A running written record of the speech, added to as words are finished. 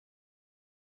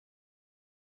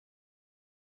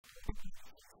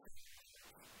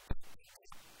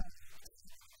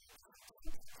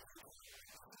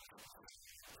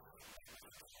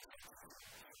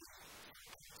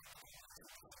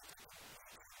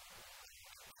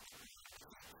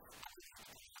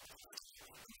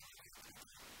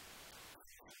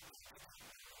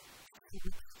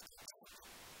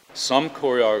Some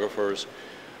choreographers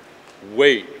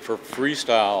wait for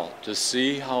freestyle to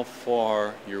see how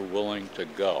far you're willing to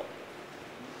go.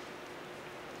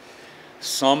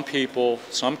 Some people,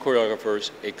 some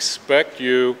choreographers expect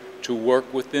you to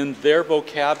work within their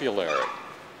vocabulary.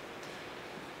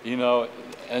 You know,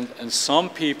 and some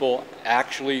people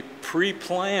actually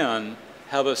pre-plan,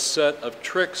 have a set of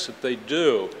tricks that they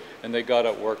do, and they got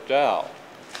it worked out.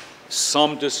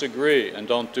 Some disagree and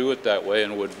don't do it that way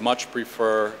and would much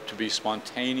prefer to be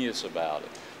spontaneous about it,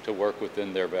 to work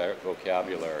within their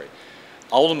vocabulary.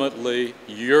 Ultimately,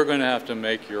 you're going to have to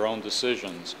make your own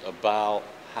decisions about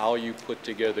how you put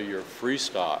together your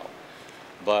freestyle.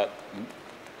 But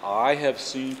I have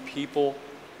seen people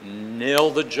nail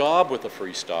the job with a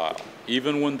freestyle,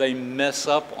 even when they mess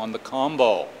up on the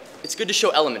combo. It's good to show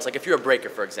elements. Like if you're a breaker,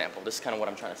 for example, this is kind of what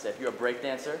I'm trying to say. If you're a break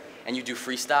dancer and you do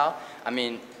freestyle, I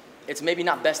mean, it's maybe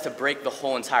not best to break the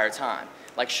whole entire time.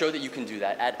 Like show that you can do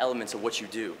that, add elements of what you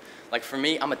do. Like for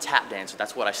me, I'm a tap dancer,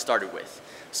 that's what I started with.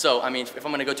 So, I mean, if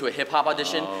I'm gonna go to a hip hop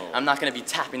audition, I'm not gonna be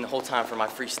tapping the whole time for my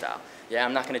freestyle. Yeah,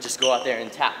 I'm not gonna just go out there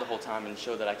and tap the whole time and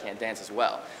show that I can't dance as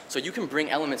well. So you can bring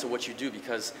elements of what you do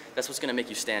because that's what's gonna make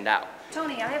you stand out.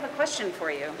 Tony, I have a question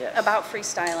for you Yes. about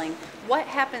freestyling. What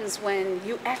happens when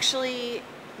you actually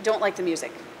don't like the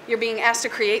music? You're being asked to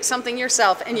create something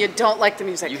yourself and you don't like the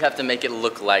music. You have to make it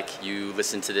look like you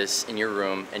listen to this in your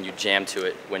room and you jam to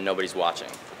it when nobody's watching.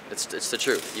 It's the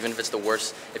truth. Even if it's the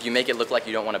worst, if you make it look like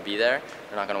you don't want to be there,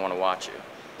 they're not going to want to watch you.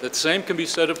 The same can be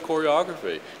said of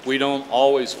choreography. We don't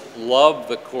always love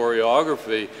the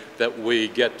choreography that we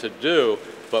get to do,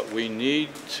 but we need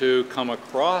to come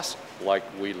across like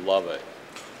we love it.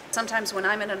 Sometimes when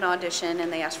I'm in an audition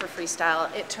and they ask for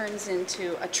freestyle, it turns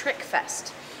into a trick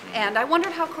fest. And I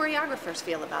wondered how choreographers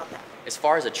feel about that. As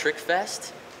far as a trick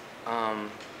fest, I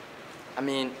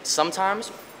mean,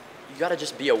 sometimes you gotta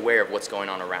just be aware of what's going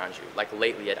on around you. Like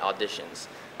lately at auditions,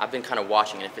 I've been kind of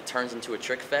watching, and if it turns into a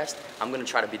trick fest, I'm gonna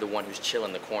try to be the one who's chill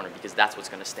in the corner because that's what's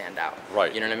gonna stand out.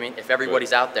 Right. You know what I mean? If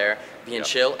everybody's out there being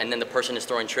chill and then the person is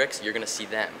throwing tricks, you're gonna see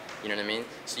them. You know what I mean?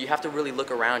 So you have to really look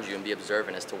around you and be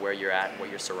observant as to where you're at, what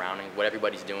you're surrounding, what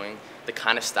everybody's doing, the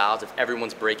kind of styles. If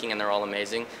everyone's breaking and they're all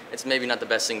amazing, it's maybe not the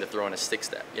best thing to throw in a stick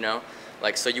step, you know?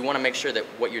 Like, so you wanna make sure that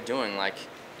what you're doing, like,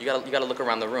 you gotta look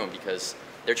around the room because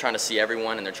they're trying to see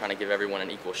everyone and they're trying to give everyone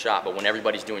an equal shot. But when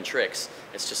everybody's doing tricks,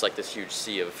 it's just like this huge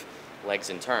sea of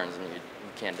legs and turns, and you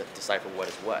can't decipher what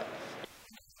is what.